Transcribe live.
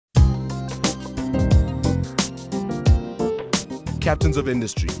Captains of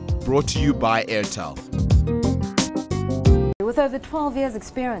Industry, brought to you by Airtel. With over 12 years'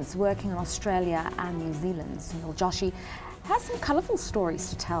 experience working in Australia and New Zealand, Sunil Joshi has some colourful stories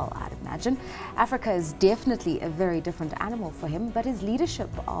to tell, I'd imagine. Africa is definitely a very different animal for him, but his leadership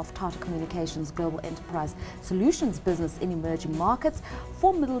of Tata Communications' global enterprise solutions business in emerging markets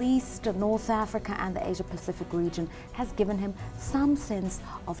for Middle East, North Africa and the Asia-Pacific region has given him some sense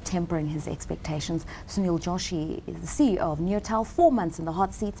of tempering his expectations. Sunil Joshi is the CEO of Neotel, 4 months in the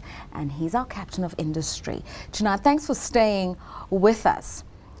hot seats, and he's our captain of industry. Tonight, thanks for staying with us.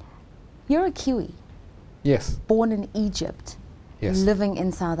 You're a Kiwi. Yes. Born in Egypt, yes. Living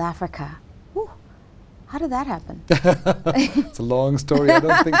in South Africa. Ooh, how did that happen? It's a long story. I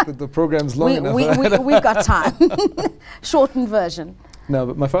don't think that the program's long enough. We've got time. Shortened version. No,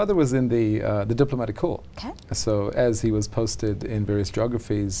 but my father was in the diplomatic corps. Okay. So as he was posted in various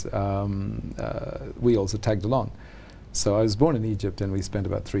geographies, we also tagged along. So I was born in Egypt, and we spent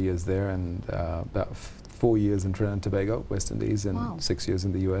about 3 years there, and about 4 years in Trinidad and Tobago, West Indies, and wow. 6 years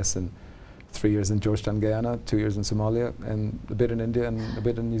in the US, and 3 years in Georgetown, Guyana, 2 years in Somalia, and a bit in India, and a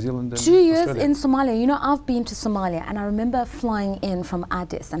bit in New Zealand. And 2 years Australia. in Somalia. You know, I've been to Somalia, and I remember flying in from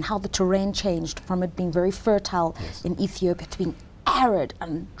Addis and how the terrain changed from it being very fertile yes. in Ethiopia to being arid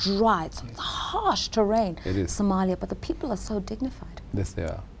and dry. It's harsh terrain. It is. Somalia, but the people are so dignified. Yes, they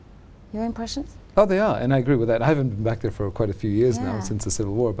are. Your impressions? Oh, they are, and I agree with that. I haven't been back there for quite a few years Yeah. now, since the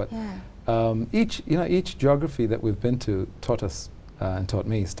Civil War, but Yeah. each geography that we've been to taught us and taught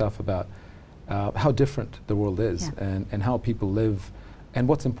me stuff about how different the world is, Yeah. and how people live and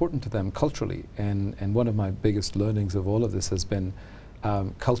what's important to them culturally. And one of my biggest learnings of all of this has been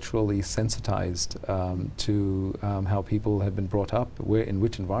culturally sensitized to how people have been brought up, in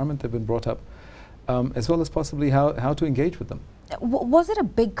which environment they've been brought up, as well as possibly how to engage with them. Was it a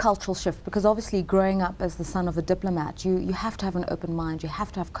big cultural shift? Because obviously growing up as the son of a diplomat, you have to have an open mind, you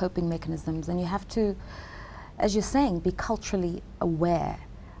have to have coping mechanisms, and you have to, as you're saying, be culturally aware.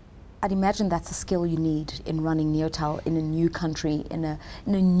 I'd imagine that's a skill you need in running Neotel in a new country, in a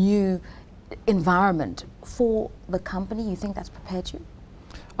new environment. For the company, you think that's prepared you?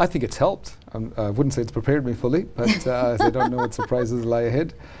 I think it's helped. I wouldn't say it's prepared me fully, but I don't know what surprises lie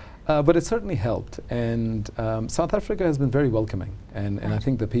ahead. But it certainly helped. And South Africa has been very welcoming. And I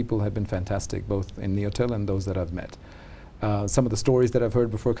think the people have been fantastic, both in Neotel and those that I've met. Some of the stories that I've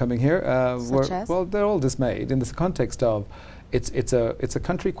heard before coming here well, they're all dismayed in this context of it's a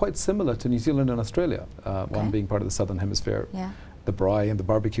country quite similar to New Zealand and Australia, one being part of the Southern Hemisphere. Yeah. The braai and the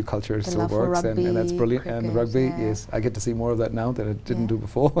barbecue culture The still works, and that's brilliant. cricket, And the rugby, yeah. yes, I get to see more of that now than I didn't do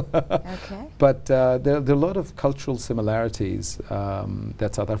before. Okay. But there are a lot of cultural similarities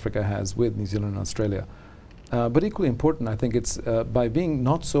that South Africa has with New Zealand and Australia. But equally important, I think it's by being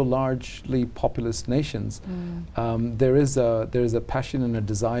not so largely populous nations, there is a passion and a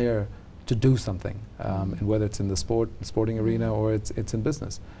desire to do something, and whether it's in the sporting arena or it's in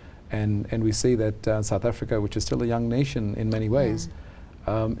business. And we see that South Africa, which is still a young nation in many ways,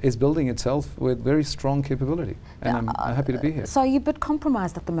 is building itself with very strong capability. And I'm happy to be here. So you're a bit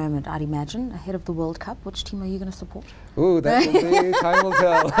compromised at the moment, I'd imagine, ahead of the World Cup. Which team are you going to support? Ooh, that will be, time will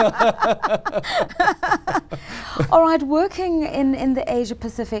tell. All right, working in the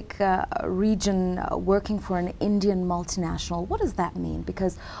Asia-Pacific region, working for an Indian multinational, what does that mean?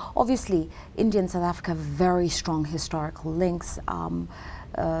 Because obviously India and South Africa have very strong historical links.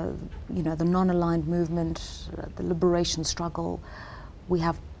 You know, the non-aligned movement, the liberation struggle. We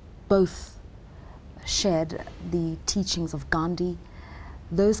have both shared the teachings of Gandhi.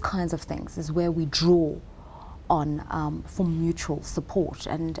 Those kinds of things is where we draw on for mutual support.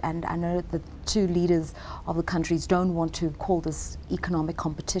 And I know the two leaders of the countries don't want to call this economic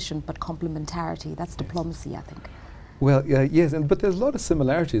competition, but complementarity. That's diplomacy, I think. Well, yes, but there's a lot of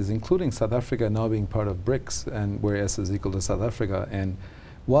similarities, including South Africa now being part of BRICS, and where S is equal to South Africa. And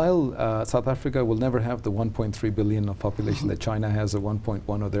while South Africa will never have the 1.3 billion of population that China has, or 1.1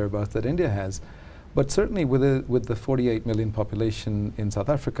 or thereabouts that India has, but certainly with the 48 million population in South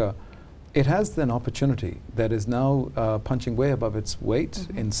Africa, it has an opportunity that is now punching way above its weight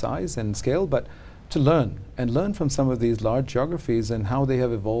in size and scale, but to learn from some of these large geographies and how they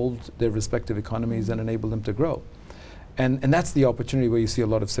have evolved their respective economies and enable them to grow. And that's the opportunity where you see a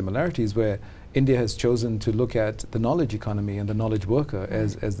lot of similarities, where India has chosen to look at the knowledge economy and the knowledge worker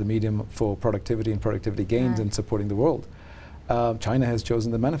as the medium for productivity and productivity gains and supporting the world. China has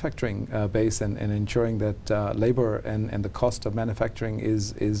chosen the manufacturing base and ensuring that labor and the cost of manufacturing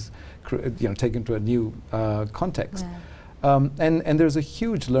is taken to a new context. And there's a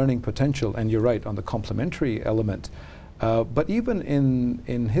huge learning potential, and you're right on the complementary element. But even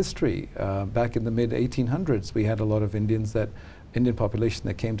in history, back in the mid-1800s, we had a lot of Indians that Indian population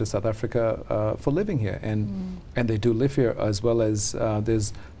that came to South Africa for living here, and they do live here, as well as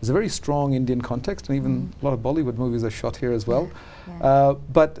there's a very strong Indian context, and even a lot of Bollywood movies are shot here as well.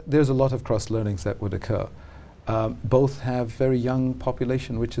 But there's a lot of cross learnings that would occur. Both have very young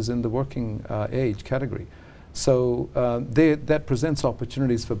population, which is in the working age category. So that presents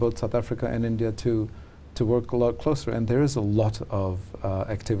opportunities for both South Africa and India to work a lot closer, and there is a lot of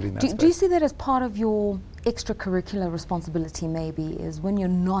activity in that space. Do you see that as part of your extracurricular responsibility, maybe, is when you're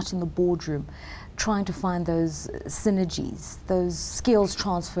not in the boardroom, trying to find those synergies, those skills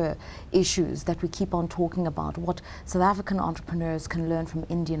transfer issues that we keep on talking about, what South African entrepreneurs can learn from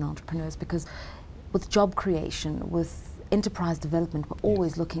Indian entrepreneurs, because with job creation, with enterprise development, we're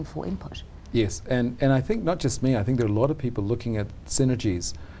always looking for input. Yes, and I think not just me, I think there are a lot of people looking at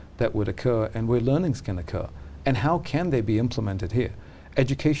synergies that would occur and where learnings can occur, and how can they be implemented here.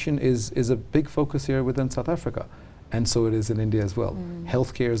 Education is a big focus here within South Africa, and so it is in India as well.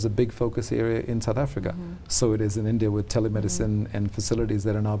 Healthcare is a big focus area in South Africa, so it is in India with telemedicine and facilities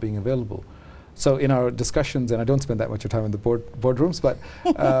that are now being available. So in our discussions, and I don't spend that much time in the boardrooms, but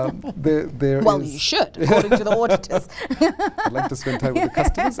there well, is you should, according to the auditors. I'd like to spend time with the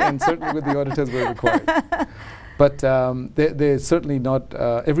customers, and certainly with the auditors where required. But there's certainly not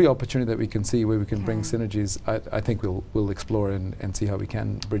every opportunity that we can see where we can bring synergies. I think we'll explore and see how we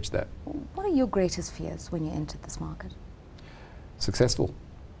can bridge that. What are your greatest fears when you entered this market? Successful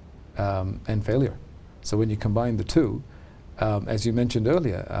and failure. So when you combine the two, as you mentioned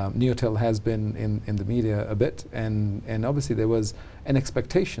earlier, Neotel has been in the media a bit, and obviously there was an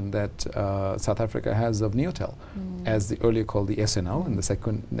expectation that South Africa has of Neotel, as the earlier called the SNO, and the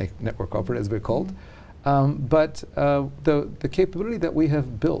second network operator, as we're called. But the capability that we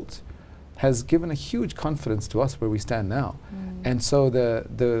have built has given a huge confidence to us where we stand now. And so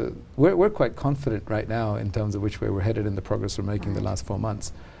we're quite confident right now in terms of which way we're headed in the progress we're making the last 4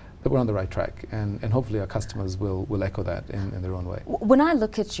 months, that we're on the right track, and hopefully our customers will echo that in their own way. When I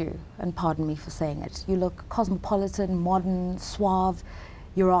look at you, and pardon me for saying it, you look cosmopolitan, modern, suave,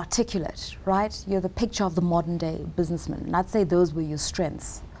 you're articulate, right? You're the picture of the modern day businessman, and I'd say those were your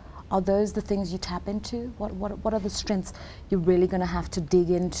strengths. Are those the things you tap into? What are the strengths you're really going to have to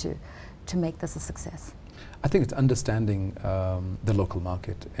dig into to make this a success? I think it's understanding the local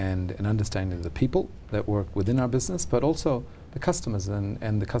market and understanding the people that work within our business, but also the customers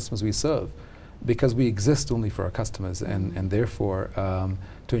and the customers we serve, because we exist only for our customers, and therefore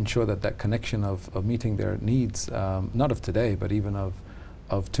to ensure that connection of meeting their needs, not of today, but even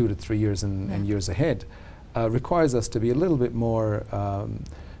of 2 to 3 years and years ahead, requires us to be a little bit more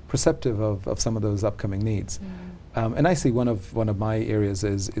perceptive of some of those upcoming needs. And I see one of my areas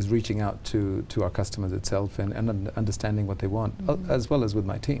is reaching out to our customers itself and understanding what they want, as well as with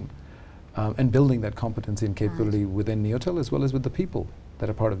my team, and building that competency and capability within Neotel, as well as with the people that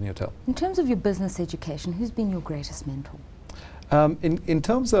are part of Neotel. In terms of your business education, who's been your greatest mentor? In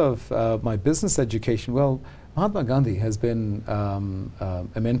terms of my business education, well, Mahatma Gandhi has been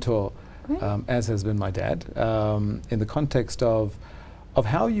a mentor, as has been my dad, in the context of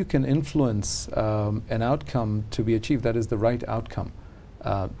how you can influence an outcome to be achieved that is the right outcome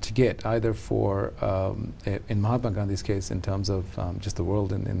to get, either for, in Mahatma Gandhi's case, in terms of just the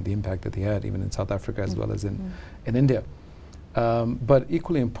world and the impact that he had, even in South Africa as well as in India. But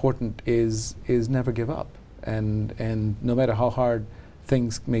equally important is never give up. And no matter how hard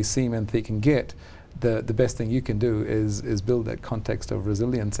things may seem and they can get, the best thing you can do is build that context of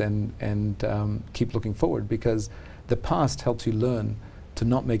resilience and keep looking forward, because the past helps you learn to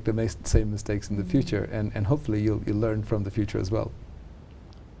not make the same mistakes in the future, and hopefully you'll learn from the future as well.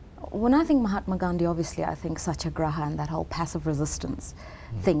 When I think Mahatma Gandhi, obviously I think Satyagraha and that whole passive resistance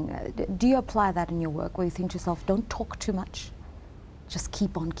thing. Do you apply that in your work, where you think to yourself, don't talk too much, just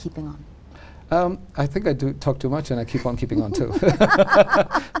keep on keeping on? I think I do talk too much, and I keep on keeping on too.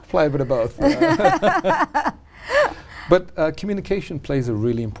 Apply a bit of both. But communication plays a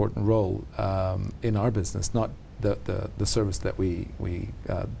really important role in our business, not the service that we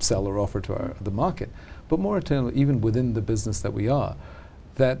sell or offer to the market, but more even within the business that we are.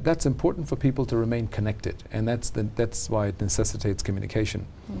 That's important for people to remain connected, and that's why it necessitates communication.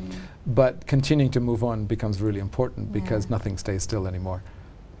 But continuing to move on becomes really important, because nothing stays still anymore.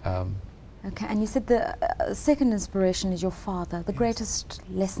 Okay, and you said the second inspiration is your father. The greatest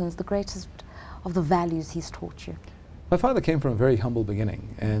lessons, the greatest of the values he's taught you. My father came from a very humble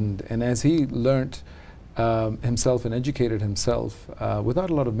beginning, and as he learnt himself and educated himself without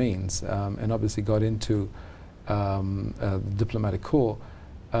a lot of means, and obviously got into the diplomatic corps,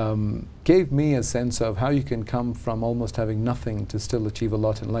 gave me a sense of how you can come from almost having nothing to still achieve a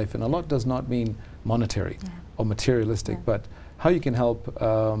lot in life. And a lot does not mean monetary or materialistic, but how you can help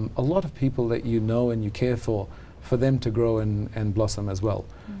a lot of people that you know and you care for them to grow and blossom as well.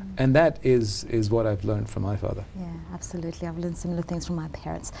 And that is what I've learned from my father. Yeah, absolutely. I've learned similar things from my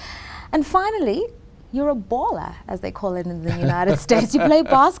parents. And finally, you're a baller, as they call it in the United States. You play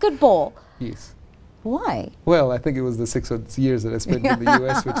basketball. Yes. Why? Well, I think it was the 6 years that I spent in the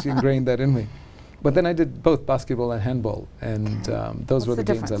US which ingrained that in me. But then I did both basketball and handball, and those were the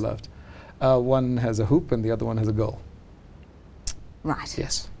games I loved. One has a hoop and the other one has a goal. Right.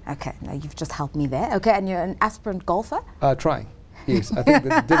 Yes. Okay, now you've just helped me there. Okay, and you're an aspirant golfer? Trying. Yes, I think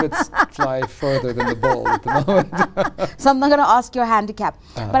the divots fly further than the ball at the moment. So I'm not going to ask your handicap.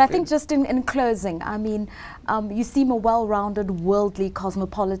 But I think just in closing, I mean, you seem a well-rounded, worldly,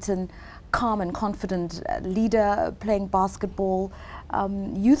 cosmopolitan, calm and confident leader playing basketball.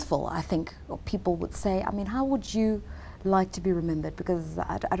 Youthful, I think people would say. I mean, how would you like to be remembered? Because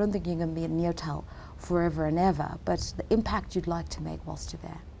I don't think you're going to be at Neotel forever and ever, but the impact you'd like to make whilst you're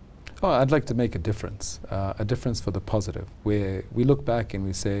there. Oh, I'd like to make a difference for the positive, where we look back and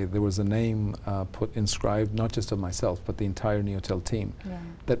we say there was a name inscribed, not just of myself, but the entire Neotel team,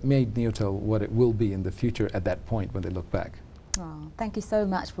 that made Neotel what it will be in the future at that point when they look back. Oh, thank you so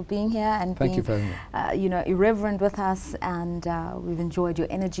much for being here and Thank being, you for having me. you know, irreverent with us, and we've enjoyed your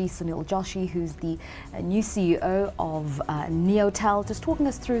energy. Sunil Joshi, who's the new CEO of Neotel, just talking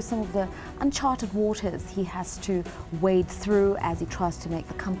us through some of the uncharted waters he has to wade through as he tries to make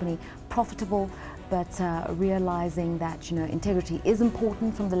the company profitable, but realizing that, you know, integrity is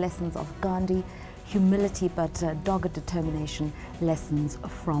important from the lessons of Gandhi, humility but dogged determination, lessons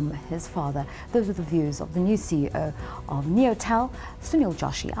from his father. Those are the views of the new CEO of Neotel, Sunil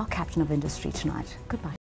Joshi, our captain of industry tonight. Goodbye.